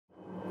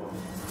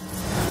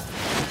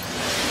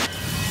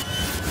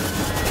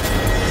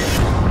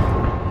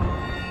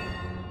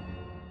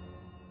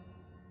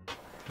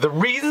The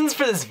reasons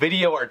for this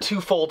video are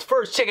twofold.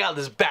 First, check out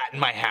this bat in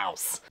my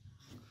house.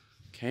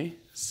 Okay,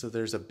 so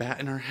there's a bat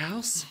in our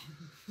house.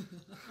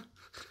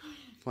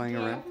 Flying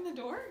around. Open the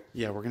door?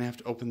 Yeah, we're gonna have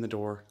to open the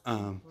door.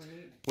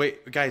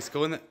 Wait, guys,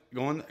 go in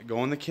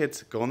the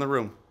kids, go in the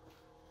room.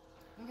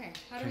 Okay,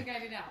 how do we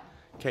guide it out?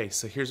 Okay,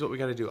 so here's what we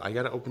gotta do. I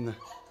gotta open the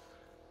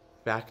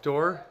back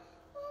door.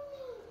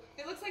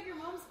 It looks like your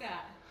mom's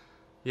bat.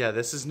 Yeah,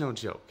 this is no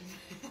joke.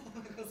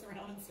 It goes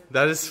around in circles.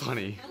 That is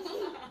funny.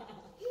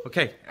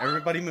 Okay,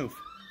 everybody move.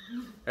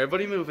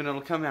 Everybody move and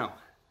it'll come out.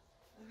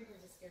 I think we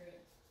just scared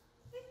it.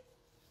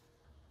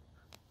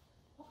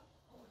 Oh,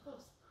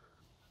 close.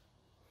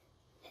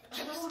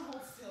 Everyone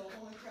hold still,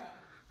 holy crap.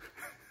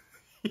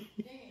 Dang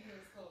it, he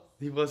was close.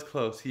 He was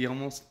close. He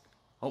almost...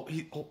 Oh,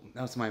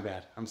 that was my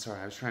bad. I'm sorry,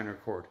 I was trying to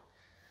record.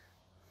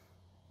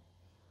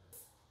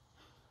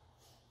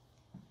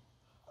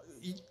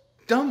 You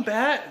dumb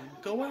bat!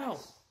 Go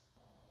out!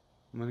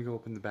 I'm gonna go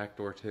open the back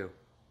door too.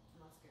 I'm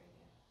not scared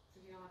again. So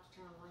you don't have to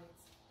turn on lights.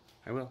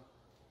 I will.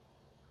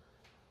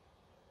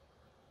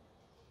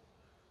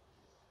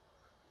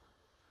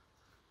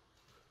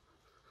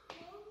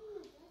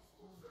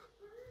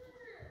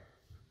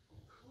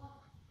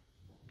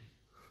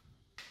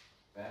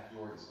 Back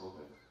door is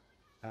open.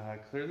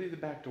 Clearly the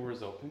back door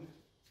is open.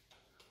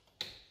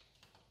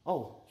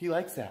 Oh, he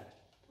likes that.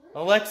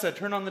 Alexa,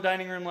 turn on the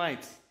dining room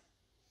lights.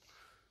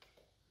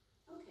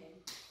 Okay.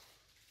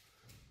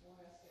 What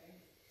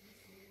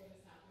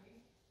is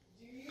happening?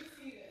 Do you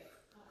see this?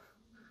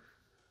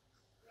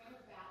 We have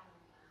a bat in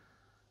my hand.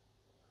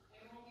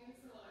 It won't leave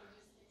us alone. It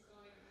just keeps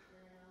going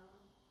around.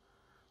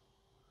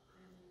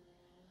 And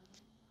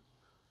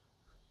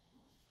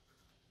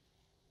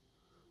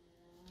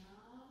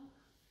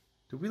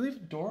Did we leave a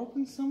door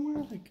open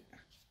somewhere? Like...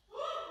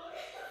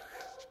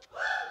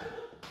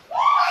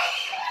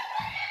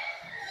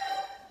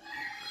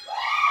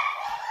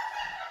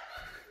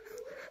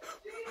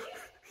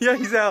 Yeah,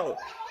 he's out.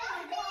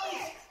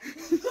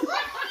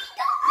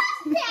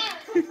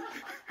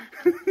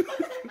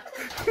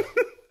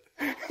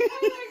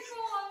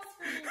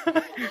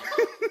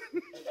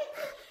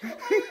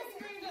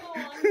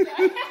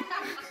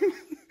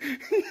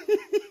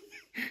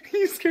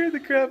 You scared the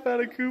crap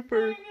out of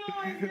Cooper.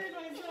 I scared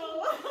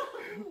myself.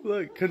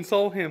 Look,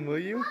 console him, will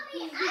you?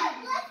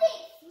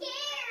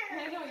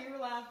 I know, you were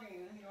laughing.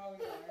 You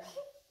always are.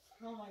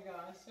 Oh my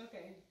gosh.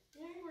 Okay.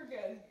 Yeah, we're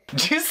good.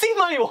 Did you see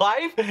my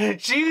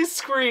wife? She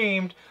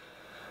screamed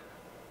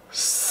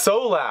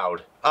so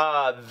loud.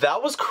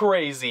 That was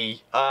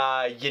crazy.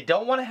 You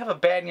don't want to have a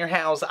bat in your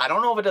house. I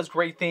don't know if it does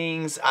great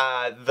things.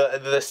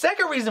 The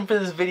second reason for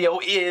this video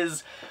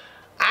is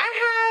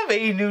I have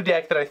a new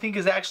deck that I think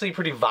is actually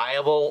pretty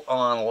viable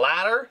on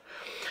ladder.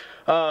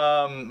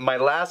 My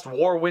last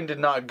war win did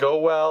not go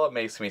well. It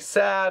makes me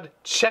sad.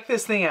 Check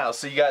this thing out.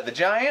 So you got the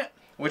giant,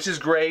 which is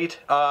great.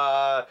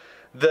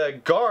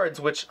 The guards,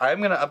 which I'm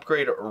going to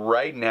upgrade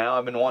right now.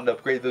 I've been wanting to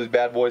upgrade those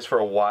bad boys for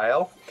a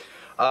while.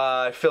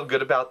 I feel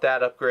good about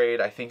that upgrade.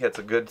 I think that's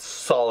a good,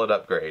 solid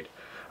upgrade.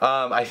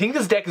 I think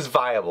this deck is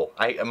viable.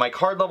 My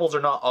card levels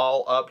are not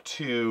all up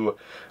to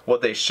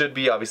what they should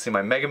be. Obviously,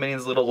 my Mega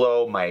Minion's a little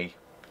low. My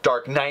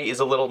Dark Knight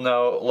is a little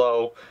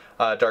low.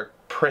 Dark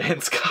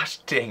Prince, gosh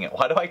dang it,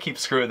 why do I keep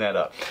screwing that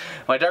up?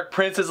 My Dark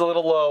Prince is a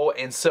little low,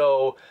 and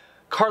so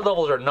card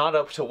levels are not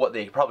up to what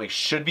they probably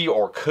should be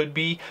or could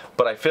be,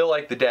 but I feel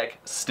like the deck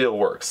still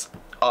works,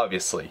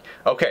 obviously.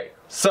 Okay,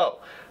 so,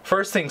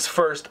 first things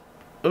first.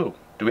 Ooh,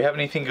 do we have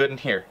anything good in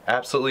here?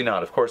 Absolutely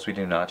not, of course we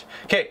do not.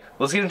 Okay,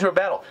 let's get into a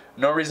battle.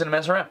 No reason to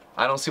mess around.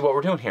 I don't see what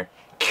we're doing here.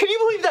 Can you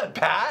believe that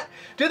bat?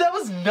 Dude, that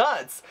was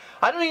nuts.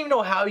 I don't even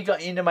know how he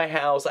got into my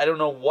house. I don't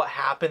know what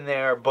happened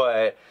there,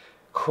 but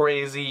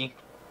crazy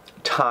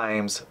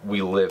times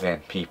we live in,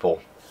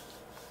 people.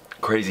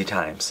 Crazy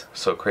times.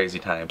 So crazy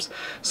times.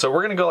 So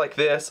we're gonna go like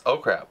this. Oh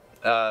crap.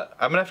 I'm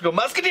gonna have to go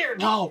Musketeer!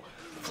 No!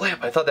 Flip!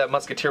 I thought that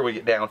Musketeer would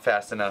get down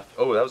fast enough.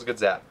 Oh, that was a good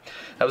zap.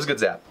 That was a good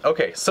zap.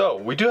 Okay, so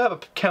we do have a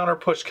counter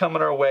push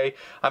coming our way.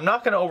 I'm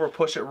not gonna over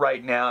push it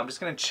right now. I'm just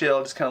gonna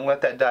chill, just kind of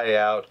let that die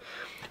out.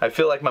 I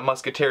feel like my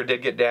Musketeer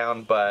did get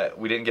down, but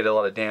we didn't get a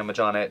lot of damage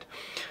on it.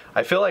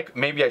 I feel like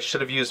maybe I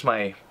should have used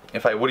my...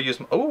 If I would have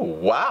used my... Oh,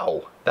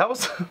 wow! That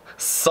was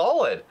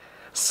solid!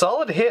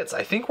 Solid hits.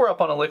 I think we're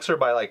up on Elixir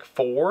by like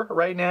 4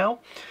 right now.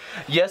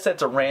 Yes,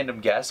 that's a random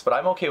guess, but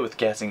I'm okay with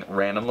guessing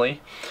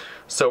randomly.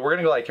 So we're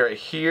gonna go like right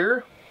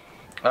here,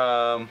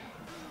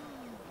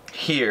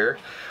 here.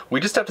 We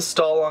just have to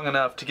stall long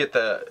enough to get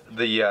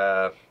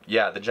the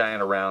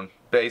giant around.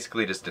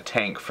 Basically just a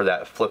tank for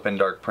that flippin'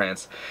 Dark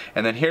Prince.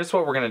 And then here's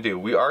what we're gonna do.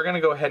 We are gonna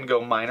go ahead and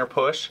go minor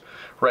push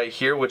right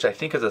here, which I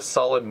think is a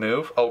solid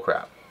move. Oh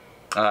crap.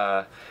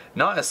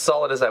 Not as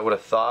solid as I would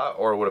have thought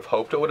or would have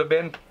hoped it would have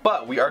been,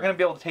 but we are going to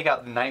be able to take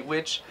out the Night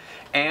Witch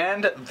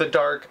and the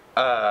Dark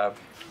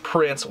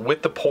Prince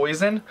with the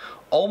poison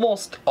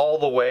almost all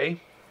the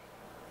way.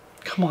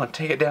 Come on,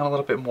 take it down a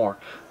little bit more.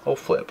 Oh,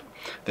 flip.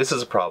 This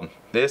is a problem.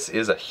 This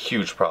is a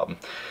huge problem.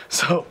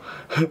 So,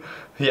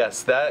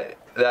 yes,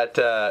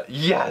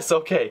 yes,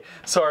 okay.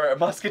 So our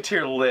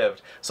musketeer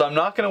lived. So I'm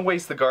not gonna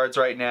waste the guards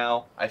right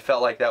now. I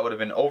felt like that would have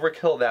been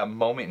overkill at that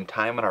moment in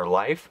time in our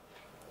life.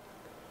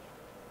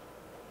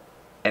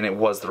 And it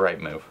was the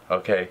right move,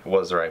 okay? It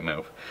was the right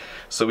move.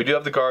 So we do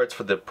have the guards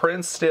for the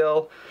prince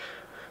still.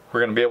 We're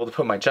gonna be able to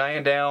put my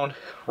giant down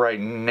right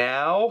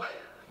now,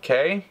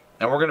 okay?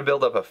 And we're gonna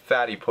build up a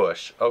fatty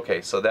push.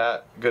 Okay, so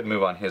that, good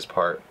move on his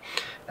part.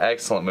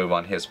 Excellent move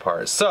on his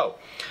part. So,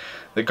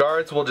 the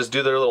guards will just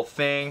do their little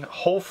thing.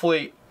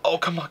 Hopefully, oh,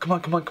 come on, come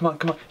on, come on, come on,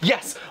 come on.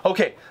 Yes,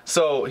 okay,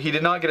 so he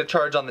did not get a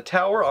charge on the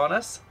tower on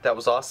us. That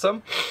was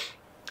awesome.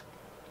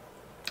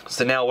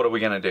 So now what are we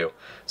gonna do?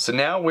 So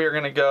now we're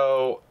gonna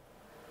go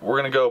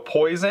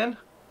poison.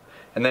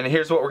 And then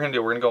here's what we're gonna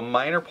do. We're gonna go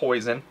minor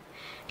poison.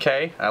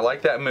 Okay, I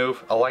like that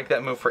move. I like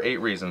that move for 8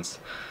 reasons.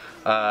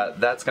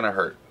 That's gonna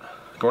hurt.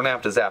 We're gonna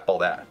have to zap all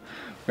that.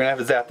 We're gonna have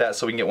to zap that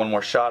so we can get one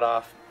more shot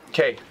off.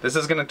 Okay, this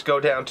is gonna go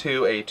down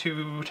to a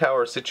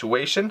 2-tower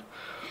situation.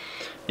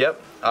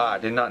 Yep, I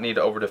did not need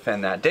to over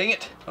defend that. Dang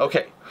it.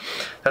 Okay,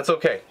 that's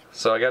okay.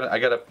 So I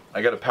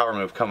got a power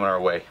move coming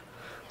our way.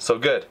 So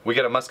good. We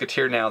got a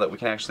musketeer now that we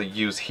can actually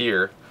use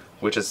here,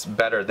 which is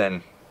better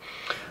than.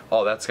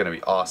 Oh, that's gonna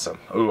be awesome.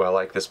 Ooh, I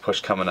like this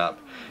push coming up,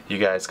 you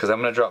guys, because I'm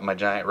gonna drop my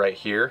giant right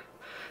here.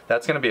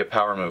 That's gonna be a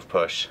power move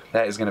push.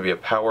 That is gonna be a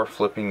power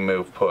flipping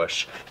move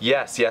push.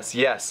 Yes, yes,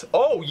 yes.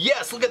 Oh,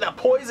 yes, look at that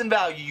poison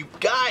value, you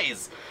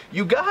guys.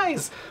 You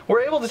guys,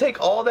 we're able to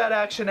take all that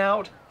action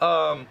out.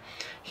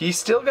 He's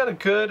still got a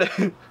good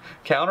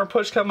counter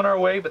push coming our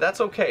way, but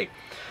that's okay.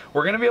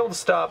 We're gonna be able to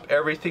stop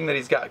everything that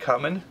he's got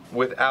coming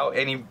without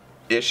any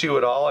issue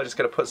at all. I just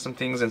gotta put some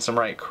things in some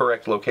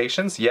correct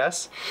locations,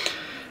 yes.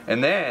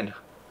 And then,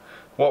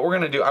 what we're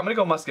gonna do, I'm gonna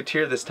go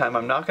musketeer this time.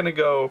 I'm not gonna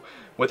go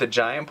with a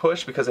giant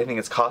push because I think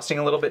it's costing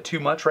a little bit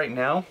too much right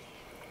now.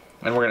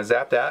 And we're gonna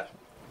zap that.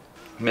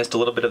 Missed a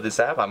little bit of the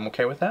zap, I'm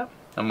okay with that.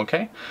 I'm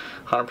okay,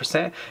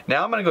 100%.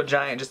 Now I'm gonna go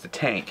giant just to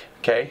tank,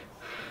 okay?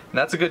 And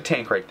that's a good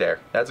tank right there.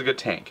 That's a good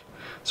tank.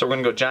 So we're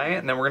gonna go giant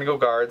and then we're gonna go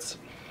guards.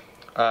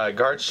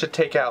 Guards should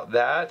take out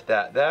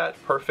that,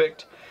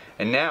 perfect.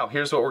 And now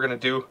here's what we're gonna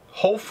do.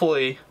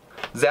 Hopefully,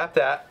 zap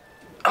that.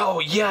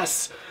 Oh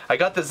yes, I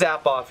got the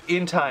zap off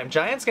in time.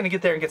 Giant's gonna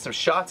get there and get some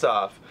shots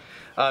off.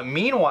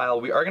 Meanwhile,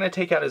 we are gonna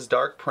take out his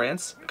Dark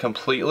Prince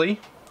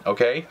completely,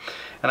 okay?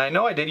 And I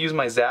know I did use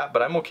my zap,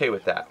 but I'm okay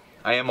with that.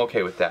 I am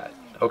okay with that.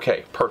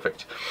 Okay,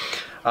 perfect.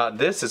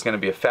 This is gonna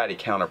be a fatty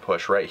counter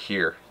push right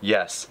here,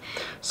 yes.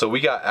 So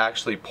we got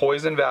actually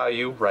poison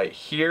value right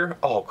here.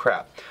 Oh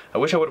crap, I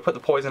wish I would have put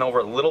the poison over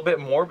a little bit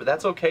more, but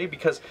that's okay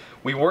because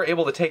we were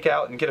able to take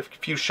out and get a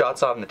few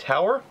shots on the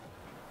tower.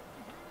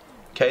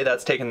 Okay,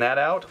 that's taking that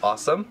out,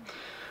 awesome.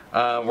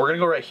 We're gonna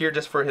go right here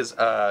just for his,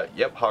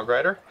 yep, Hog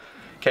Rider.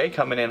 Okay,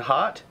 coming in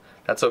hot,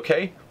 that's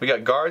okay. We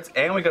got guards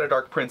and we got a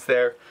Dark Prince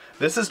there.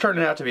 This is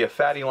turning out to be a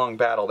fatty long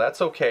battle,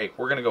 that's okay.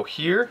 We're gonna go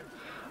here,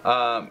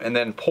 and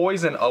then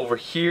poison over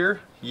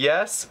here,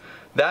 yes.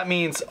 That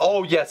means,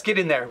 oh yes, get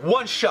in there,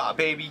 one shot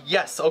baby,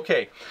 yes,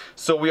 okay.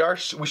 So we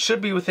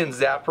should be within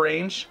zap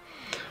range.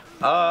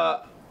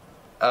 Oh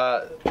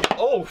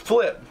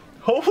flip.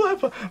 Oh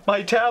flip,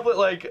 my tablet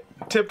like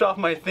tipped off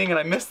my thing and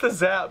I missed the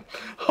zap.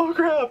 Oh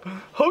crap,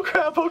 oh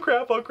crap, oh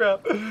crap, oh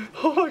crap.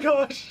 Oh my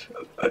gosh.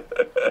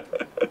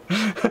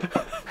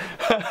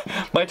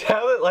 My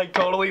tablet like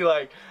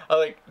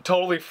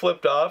totally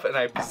flipped off and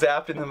I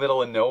zapped in the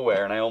middle of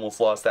nowhere and I almost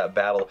lost that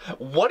battle.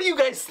 What do you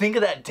guys think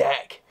of that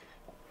deck?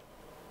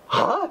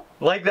 Huh?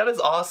 Like that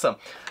is awesome.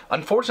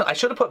 Unfortunately, I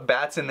should have put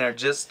bats in there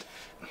just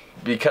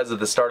because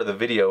of the start of the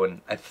video and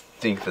I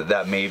think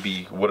that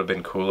maybe would have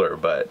been cooler,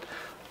 but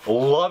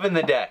loving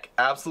the deck,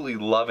 absolutely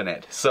loving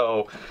it.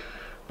 So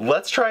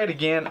let's try it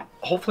again.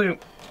 Hopefully,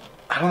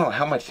 I don't know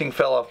how my thing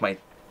fell off my,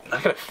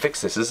 I gotta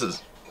fix this. This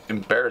is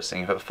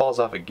embarrassing if it falls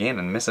off again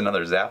and miss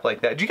another zap like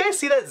that. Did you guys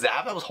see that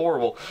zap? That was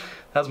horrible.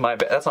 That's my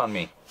bad, that's on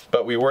me.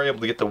 But we were able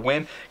to get the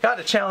win. Got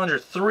to Challenger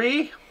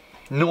 3,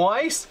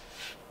 nice.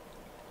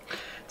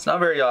 It's not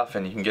very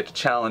often you can get to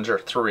Challenger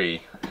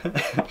 3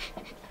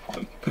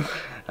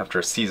 after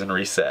a season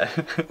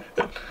reset.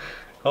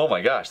 Oh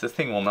my gosh, this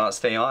thing will not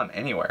stay on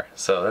anywhere.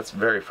 So that's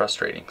very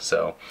frustrating.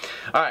 So,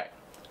 alright.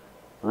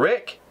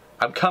 Rick,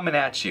 I'm coming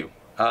at you.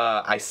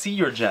 I see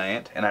your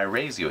giant and I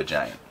raise you a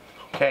giant.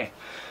 Okay.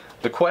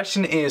 The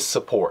question is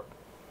support.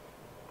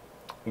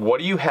 What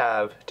do you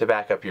have to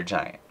back up your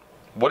giant?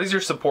 What does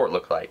your support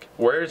look like?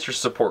 Where is your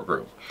support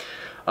group?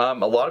 A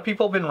lot of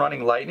people have been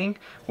running lightning,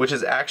 which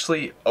is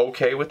actually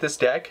okay with this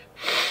deck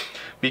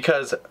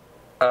because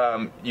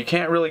you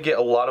can't really get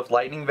a lot of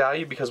lightning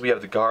value because we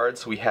have the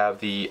guards, we have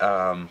the,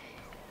 I'm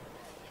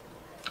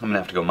gonna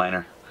have to go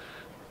minor.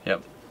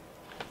 Yep.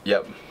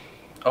 Yep.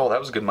 Oh, that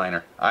was a good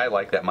minor. I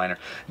like that minor.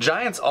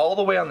 Giant's all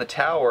the way on the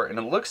tower, and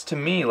it looks to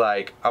me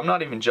like, I'm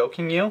not even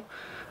joking you,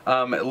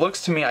 It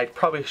looks to me, I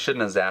probably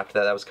shouldn't have zapped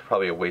that. That was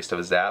probably a waste of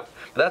a zap,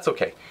 but that's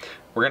okay.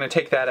 We're gonna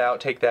take that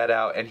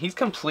out, and he's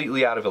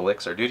completely out of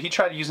elixir. Dude, he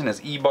tried using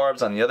his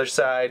E-barbs on the other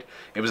side.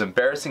 It was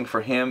embarrassing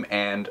for him,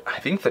 and I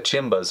think the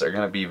Chimbas are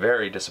gonna be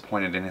very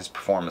disappointed in his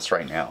performance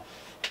right now.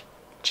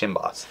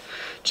 Chimbas.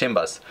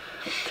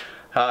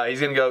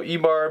 He's gonna go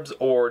E-barbs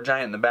or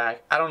giant in the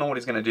back. I don't know what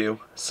he's gonna do,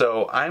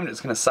 so I'm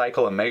just gonna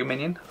cycle a Mega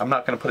Minion. I'm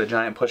not gonna put a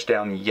giant push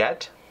down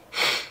yet.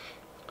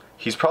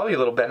 He's probably a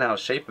little bent out of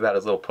shape about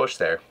his little push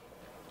there.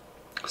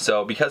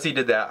 So because he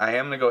did that, I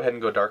am going to go ahead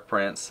and go Dark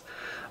Prince.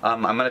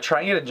 I'm going to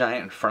try and get a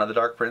giant in front of the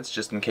Dark Prince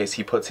just in case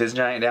he puts his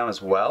giant down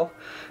as well.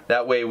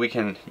 That way we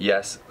can,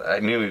 yes, I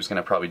knew he was going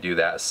to probably do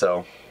that.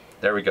 So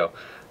there we go.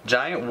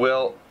 Giant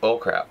will, oh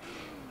crap.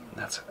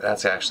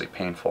 That's actually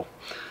painful.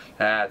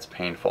 That's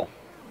painful.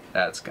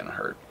 That's going to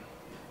hurt.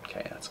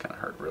 Okay, that's going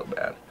to hurt real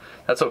bad.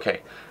 That's okay.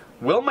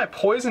 Will my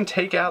poison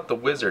take out the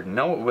wizard?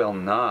 No, it will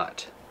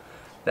not.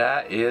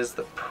 That is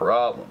the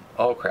problem.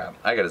 Oh crap,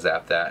 I gotta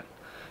zap that.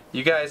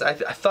 You guys, I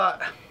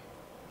thought,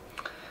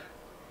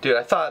 dude,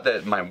 I thought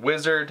that my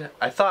wizard,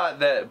 I thought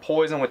that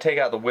poison would take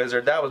out the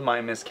wizard. That was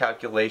my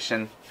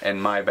miscalculation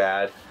and my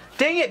bad.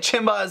 Dang it,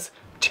 Chimbas!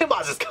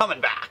 Chimbas is coming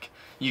back.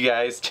 You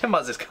guys,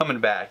 Chimbas is coming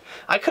back.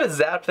 I could have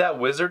zapped that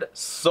wizard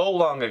so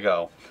long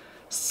ago.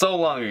 So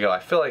long ago. I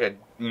feel like I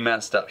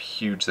messed up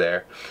huge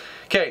there.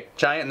 Okay,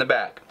 giant in the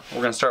back.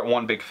 We're gonna start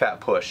one big fat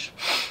push.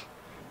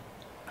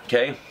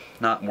 Okay,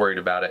 not worried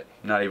about it,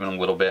 not even a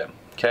little bit.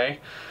 Okay,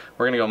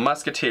 we're gonna go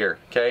musketeer.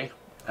 Okay,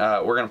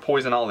 we're gonna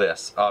poison all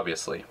this,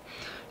 obviously.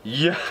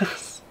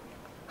 Yes.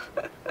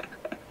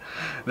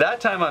 That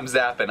time I'm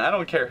zapping. I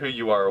don't care who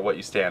you are or what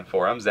you stand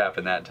for. I'm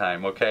zapping that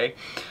time. Okay,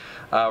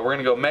 we're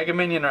gonna go Mega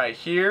Minion right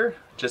here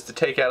just to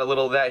take out a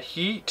little of that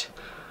heat.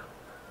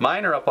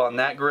 Miner up on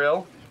that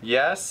grill.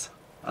 Yes.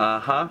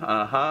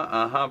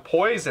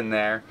 Poison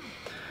there.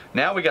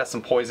 Now we got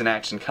some poison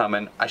action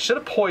coming. I should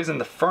have poisoned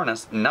the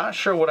furnace. Not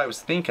sure what I was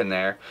thinking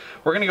there.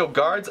 We're gonna go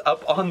guards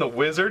up on the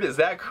wizard. Is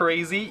that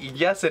crazy?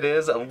 Yes, it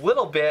is. A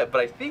little bit,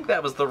 but I think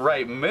that was the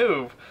right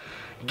move.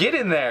 Get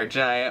in there,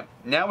 giant.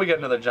 Now we got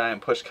another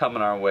giant push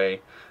coming our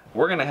way.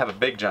 We're gonna have a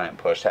big giant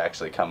push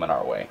actually coming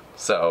our way.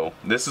 So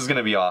this is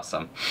gonna be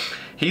awesome.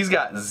 He's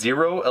got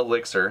 0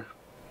 elixir.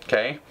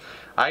 Okay?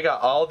 I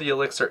got all the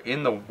elixir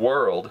in the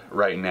world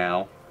right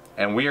now,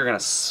 and we are gonna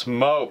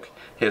smoke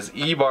his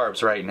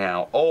E-barbs right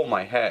now. Oh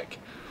my heck.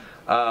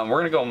 We're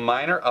gonna go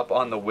miner up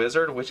on the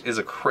wizard, which is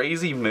a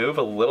crazy move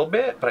a little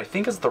bit, but I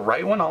think it's the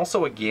right one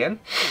also again.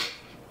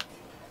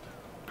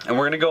 And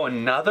we're gonna go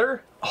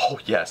another, oh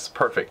yes,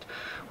 perfect.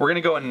 We're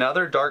gonna go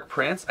another Dark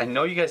Prince. I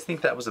know you guys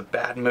think that was a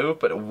bad move,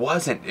 but it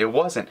wasn't, it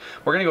wasn't.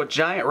 We're gonna go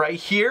giant right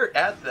here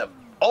at the,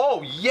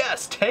 oh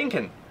yes,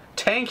 tanking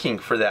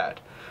for that.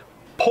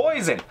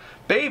 Poison,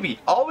 baby,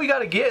 all we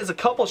gotta get is a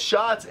couple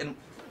shots and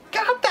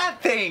got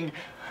that thing.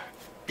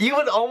 You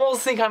would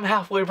almost think I'm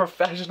halfway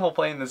professional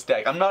playing this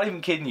deck. I'm not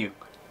even kidding you.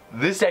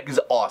 This deck is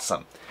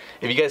awesome.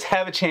 If you guys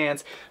have a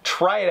chance,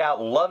 try it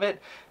out, love it.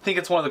 Think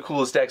it's one of the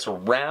coolest decks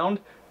around.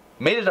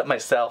 Made it up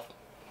myself.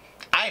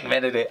 I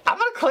invented it. I'm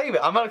gonna claim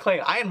it. I'm gonna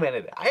claim it. I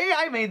invented it.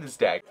 I made this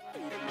deck.